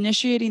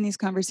initiating these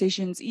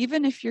conversations,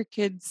 even if your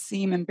kids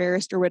seem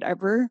embarrassed or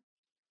whatever,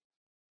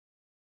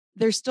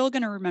 they're still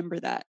going to remember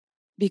that,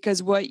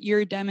 because what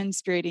you're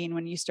demonstrating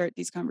when you start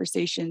these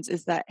conversations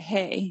is that,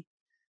 hey,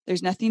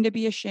 there's nothing to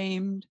be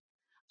ashamed.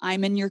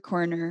 I'm in your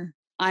corner.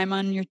 I'm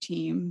on your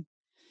team.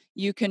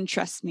 You can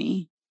trust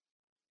me,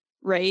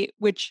 right?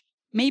 Which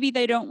maybe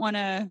they don't want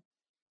to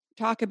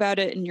talk about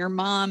it and your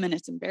mom and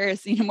it's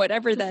embarrassing and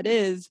whatever that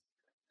is.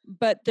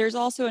 But there's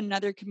also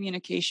another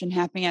communication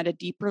happening at a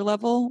deeper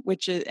level,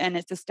 and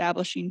it's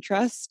establishing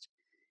trust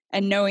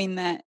and knowing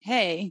that,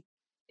 hey,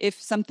 if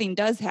something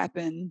does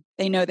happen,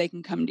 they know they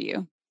can come to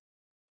you.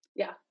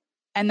 Yeah.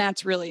 And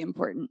that's really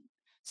important.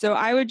 So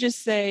I would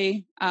just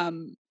say,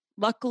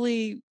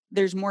 luckily,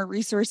 there's more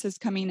resources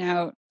coming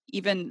out.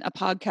 Even a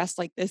podcast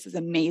like this is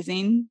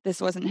amazing. This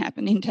wasn't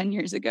happening 10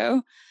 years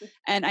ago.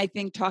 And I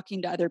think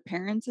talking to other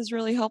parents is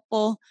really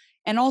helpful.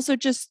 And also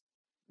just,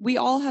 we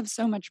all have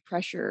so much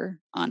pressure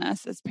on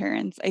us as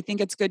parents. I think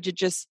it's good to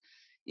just,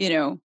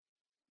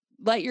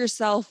 let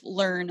yourself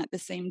learn at the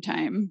same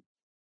time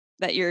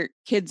that your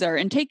kids are,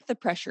 and take the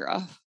pressure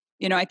off.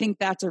 I think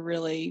that's a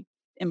really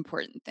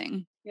important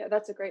thing. Yeah,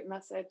 that's a great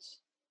message.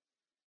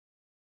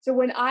 So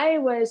when I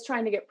was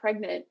trying to get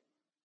pregnant,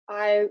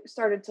 I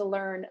started to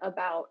learn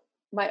about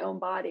my own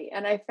body,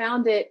 and I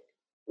found it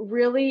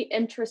really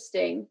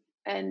interesting.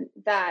 And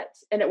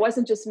it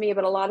wasn't just me,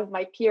 but a lot of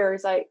my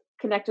peers. I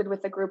connected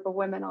with a group of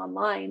women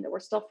online that we're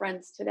still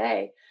friends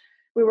today.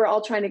 We were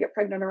all trying to get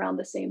pregnant around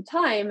the same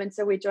time. And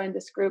so we joined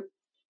this group,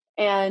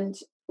 and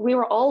we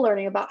were all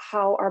learning about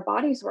how our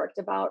bodies worked,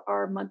 about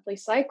our monthly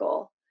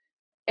cycle.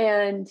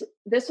 And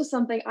this was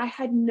something I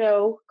had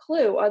no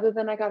clue, other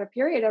than I got a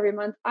period every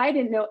month. I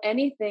didn't know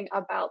anything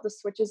about the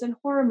switches in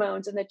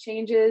hormones and the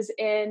changes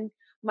in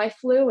my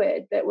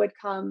fluid that would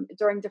come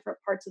during different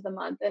parts of the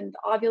month, and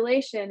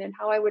ovulation, and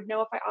how I would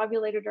know if I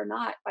ovulated or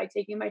not by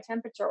taking my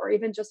temperature, or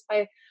even just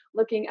by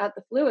looking at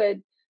the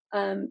fluid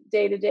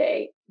day to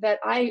day. That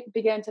I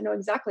began to know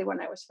exactly when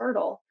I was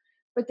fertile.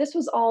 But this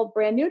was all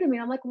brand new to me.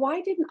 I'm like,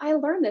 why didn't I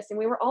learn this? And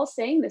we were all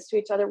saying this to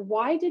each other.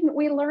 Why didn't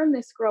we learn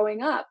this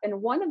growing up?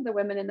 And one of the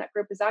women in that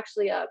group is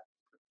actually a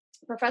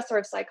professor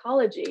of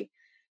psychology,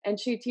 and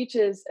she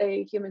teaches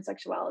a human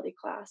sexuality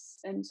class.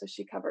 And so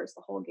she covers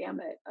the whole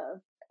gamut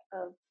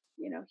of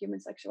human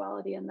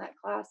sexuality in that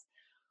class.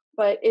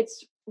 But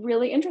it's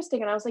really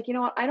interesting. And I was like, you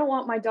know what? I don't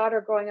want my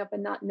daughter growing up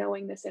and not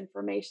knowing this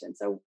information.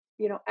 So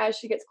as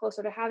she gets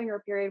closer to having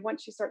her period,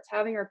 once she starts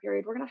having her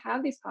period, we're going to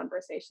have these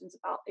conversations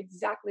about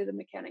exactly the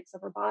mechanics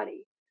of her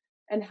body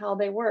and how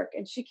they work.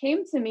 And she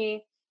came to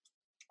me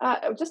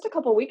just a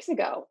couple weeks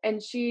ago,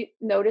 and she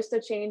noticed a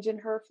change in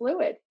her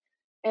fluid.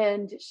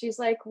 And she's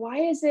like, why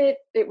is it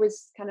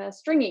was kind of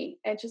stringy.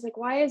 And she's like,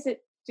 why is it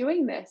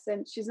doing this?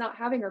 And she's not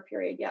having her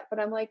period yet. But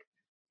I'm like,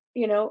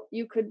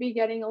 you could be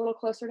getting a little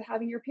closer to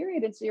having your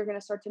period. And so you're going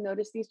to start to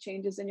notice these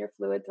changes in your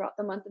fluid throughout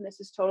the month. And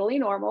this is totally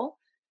normal.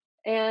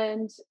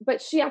 But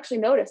she actually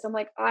noticed. I'm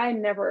like, I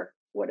never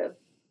would have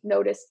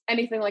noticed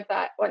anything like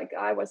that. Like,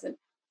 I wasn't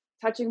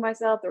touching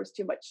myself. There was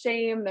too much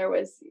shame. There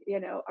was,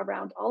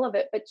 around all of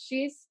it. But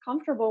she's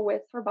comfortable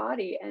with her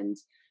body and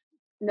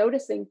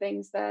noticing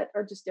things that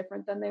are just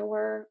different than they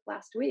were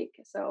last week.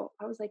 So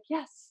I was like,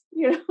 yes,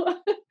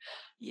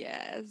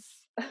 Yes.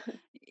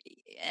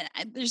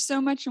 And there's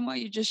so much in what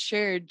you just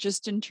shared,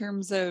 just in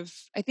terms of,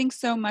 I think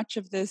so much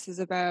of this is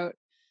about,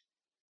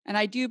 and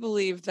I do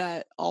believe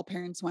that all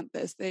parents want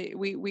this.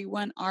 We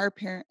want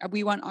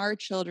our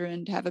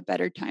children to have a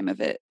better time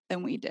of it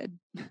than we did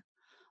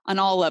on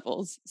all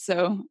levels.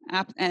 So,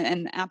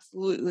 and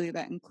absolutely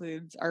that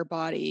includes our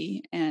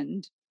body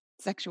and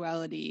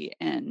sexuality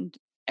and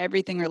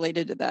everything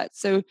related to that.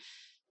 So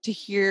to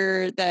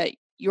hear that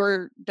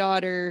your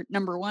daughter,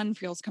 number one,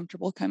 feels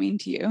comfortable coming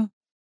to you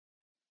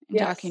and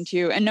talking to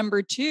you, and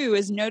number two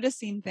is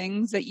noticing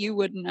things that you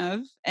wouldn't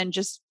have. And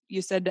just,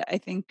 you said, I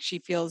think she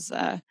feels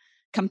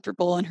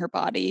comfortable in her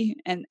body.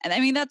 And I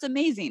mean, that's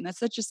amazing. That's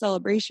such a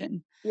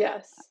celebration.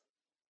 Yes.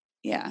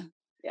 Yeah.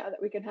 Yeah.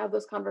 That we can have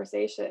those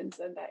conversations,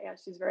 and that,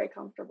 she's very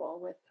comfortable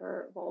with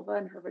her vulva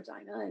and her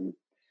vagina, and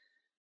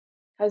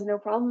has no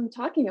problem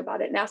talking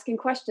about it and asking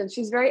questions.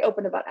 She's very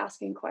open about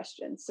asking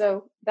questions.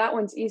 So that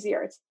one's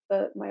easier. It's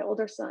my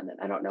older son. And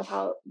I don't know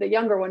how the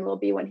younger one will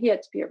be when he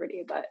hits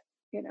puberty, but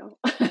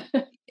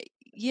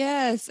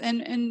Yes.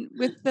 And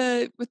with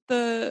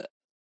the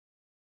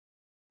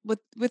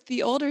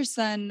older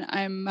son,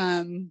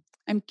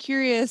 I'm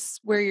curious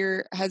where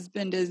your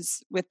husband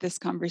is with this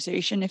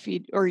conversation,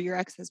 or your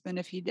ex-husband,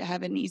 if he'd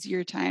have an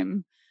easier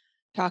time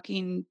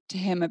talking to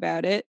him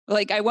about it.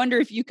 Like, I wonder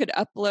if you could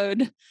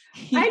upload,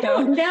 I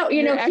don't know,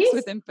 your ex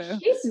with info.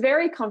 He's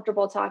very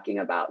comfortable talking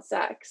about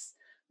sex,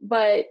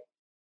 but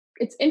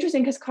it's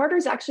interesting because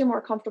Carter's actually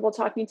more comfortable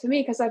talking to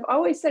me, because I've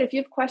always said, if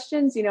you have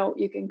questions,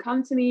 you can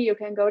come to me, you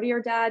can go to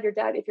your dad,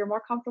 if you're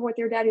more comfortable with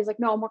your dad. He's like,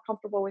 no, I'm more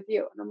comfortable with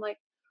you. And I'm like,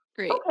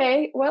 great.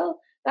 Okay, well,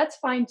 that's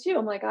fine too.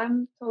 I'm like,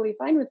 I'm totally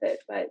fine with it.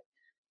 But,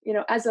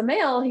 as a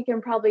male, he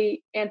can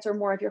probably answer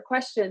more of your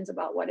questions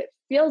about what it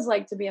feels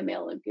like to be a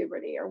male in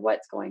puberty, or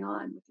what's going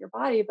on with your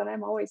body. But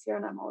I'm always here,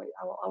 and I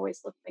will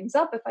always look things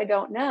up if I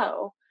don't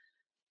know.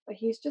 But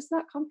he's just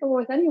not comfortable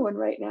with anyone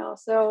right now.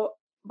 So,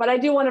 but I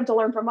do want him to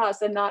learn from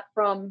us, and not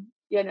from,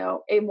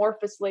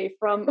 amorphously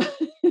from,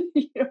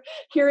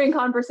 hearing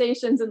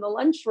conversations in the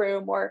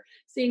lunchroom or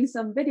seeing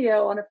some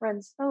video on a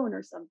friend's phone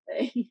or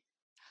something.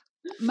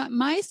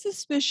 My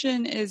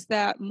suspicion is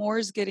that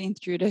more's getting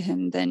through to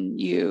him than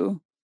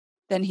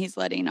he's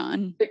letting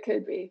on. It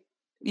could be,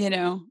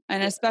 and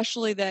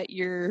especially that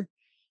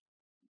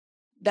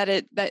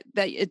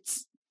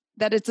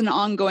it's an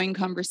ongoing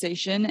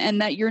conversation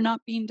and that you're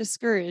not being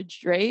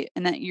discouraged, right?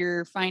 And that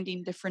you're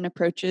finding different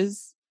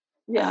approaches.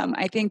 Yeah.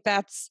 I think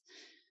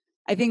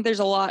there's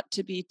a lot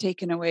to be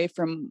taken away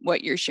from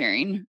what you're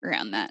sharing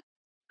around that.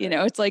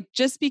 It's like,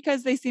 just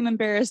because they seem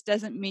embarrassed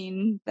doesn't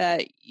mean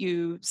that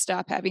you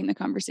stop having the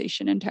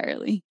conversation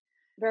entirely.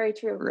 Very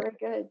true. Very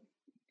good.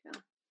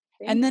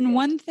 Yeah. And then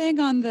one thing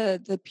on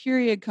the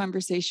period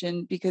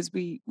conversation, because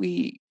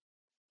we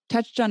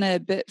touched on it a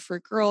bit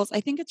for girls,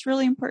 I think it's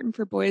really important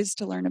for boys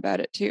to learn about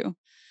it too.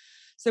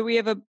 So we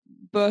have a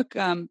book,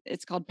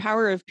 it's called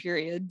Power of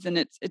Periods, and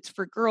it's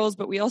for girls,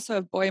 but we also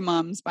have boy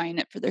moms buying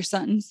it for their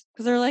sons,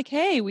 because they're like,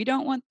 hey, we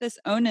don't want this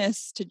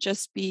onus to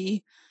just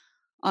be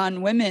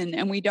on women,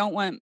 and we don't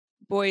want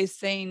boys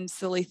saying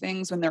silly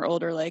things when they're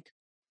older, like,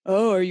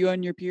 oh, are you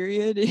on your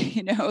period?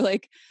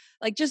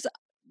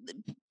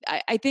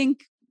 I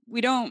think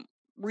we don't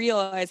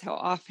realize how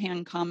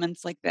offhand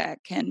comments like that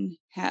can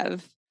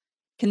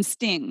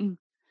sting,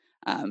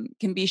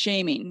 can be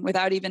shaming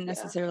without even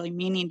necessarily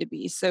meaning to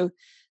be. So,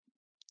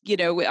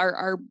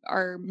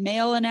 our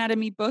male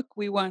anatomy book,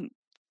 we want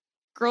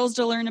girls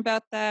to learn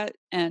about that,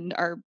 and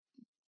our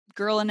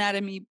girl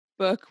anatomy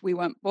book, we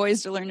want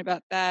boys to learn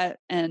about that,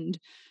 and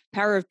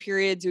Power of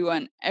Periods, we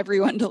want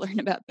everyone to learn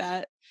about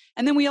that.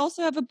 And then we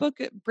also have a book,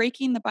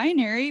 Breaking the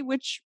Binary,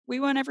 which we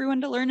want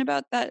everyone to learn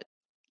about that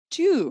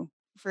too,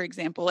 for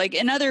example. Like,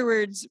 in other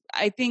words,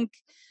 I think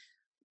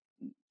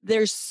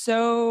there's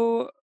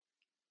so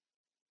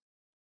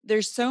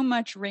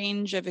much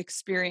range of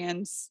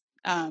experience.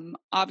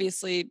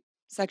 Obviously,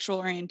 sexual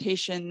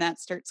orientation, that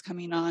starts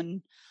coming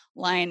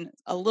online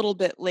a little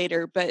bit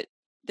later, but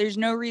there's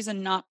no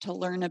reason not to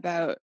learn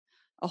about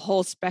a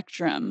whole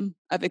spectrum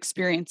of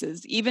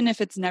experiences, even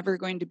if it's never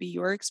going to be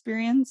your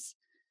experience.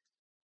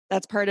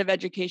 That's part of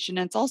education.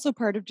 And it's also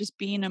part of just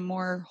being a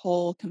more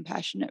whole,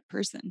 compassionate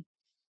person.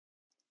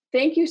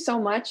 Thank you so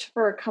much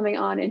for coming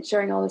on and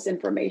sharing all this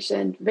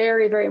information.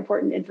 Very, very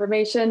important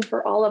information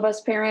for all of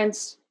us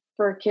parents,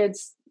 for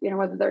kids,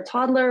 whether they're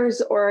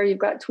toddlers or you've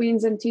got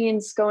tweens and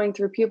teens going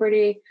through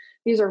puberty.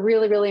 These are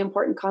really, really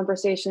important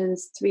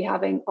conversations to be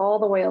having all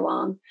the way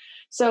along.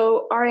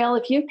 So, Ariel,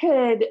 if you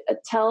could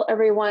tell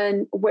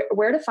everyone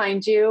where to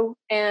find you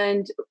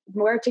and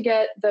where to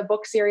get the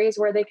book series,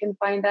 where they can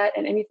find that,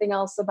 and anything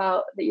else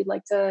about that you'd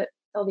like to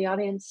tell the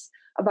audience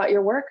about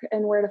your work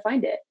and where to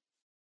find it.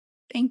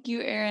 Thank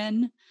you,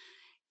 Erin.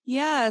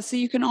 Yeah, so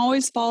you can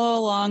always follow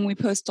along. We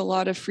post a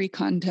lot of free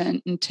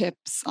content and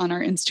tips on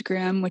our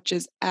Instagram, which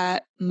is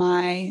at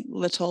My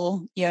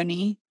Little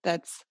Yoni.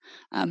 That's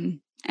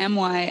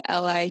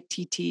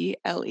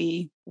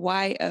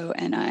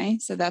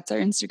MYLITTLEYONI. So that's our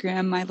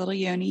Instagram, My Little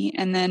Yoni.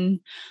 And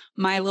then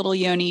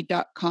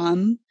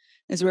mylittleyoni.com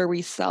is where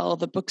we sell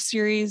the book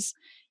series.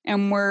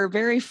 And we're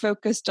very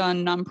focused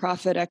on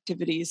nonprofit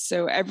activities.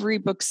 So every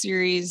book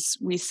series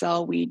we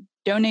sell, we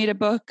donate a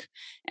book,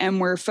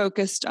 and we're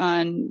focused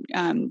on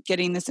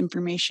getting this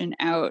information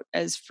out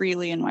as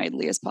freely and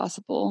widely as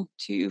possible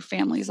to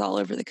families all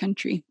over the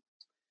country.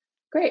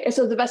 Great.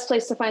 So the best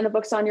place to find the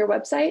books on your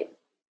website?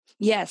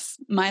 Yes,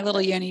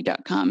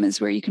 mylittleyoni.com is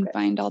where you can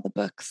find all the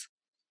books.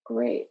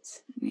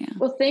 Great. Yeah.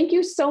 Well, thank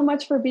you so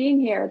much for being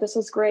here. This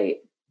was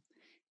great.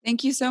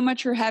 Thank you so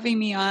much for having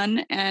me on.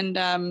 And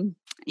I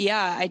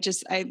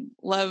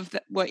love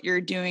what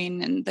you're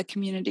doing and the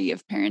community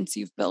of parents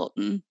you've built.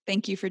 And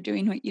thank you for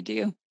doing what you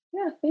do.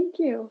 Yeah, thank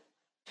you.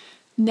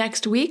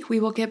 Next week, we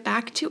will get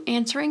back to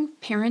answering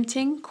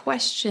parenting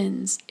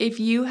questions. If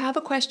you have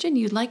a question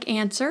you'd like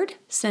answered,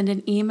 send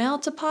an email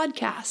to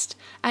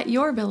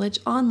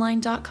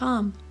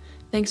podcast@yourvillageonline.com.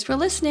 Thanks for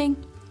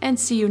listening, and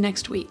see you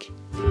next week.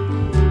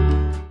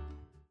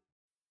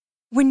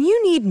 When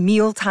you need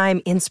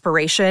mealtime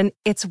inspiration,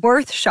 it's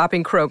worth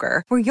shopping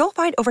Kroger, where you'll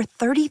find over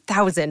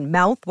 30,000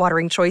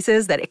 mouth-watering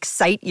choices that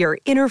excite your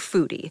inner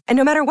foodie. And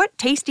no matter what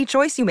tasty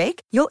choice you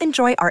make, you'll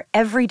enjoy our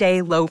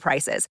everyday low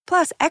prices,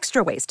 plus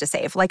extra ways to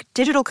save, like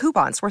digital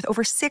coupons worth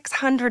over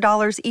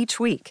 $600 each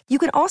week. You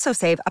can also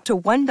save up to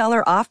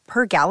 $1 off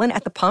per gallon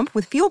at the pump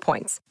with fuel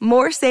points.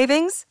 More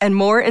savings and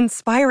more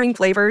inspiring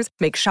flavors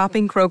make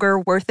shopping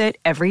Kroger worth it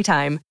every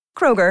time.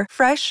 Kroger,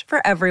 fresh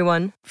for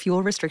everyone.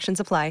 Fuel restrictions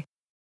apply.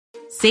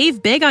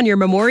 Save big on your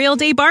Memorial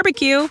Day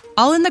barbecue,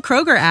 all in the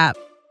Kroger app.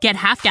 Get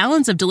half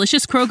gallons of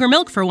delicious Kroger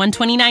milk for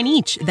 $1.29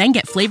 each. Then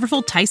get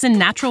flavorful Tyson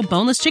natural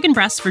boneless chicken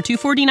breasts for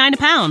 $2.49 a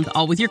pound,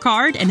 all with your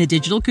card and a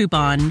digital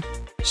coupon.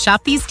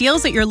 Shop these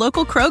deals at your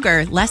local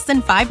Kroger, less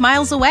than 5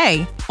 miles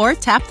away. Or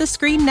tap the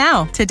screen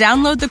now to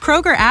download the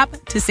Kroger app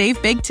to save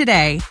big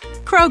today.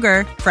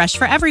 Kroger, fresh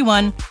for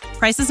everyone.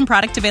 Prices and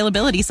product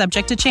availability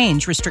subject to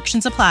change.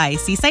 Restrictions apply.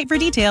 See site for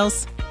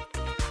details.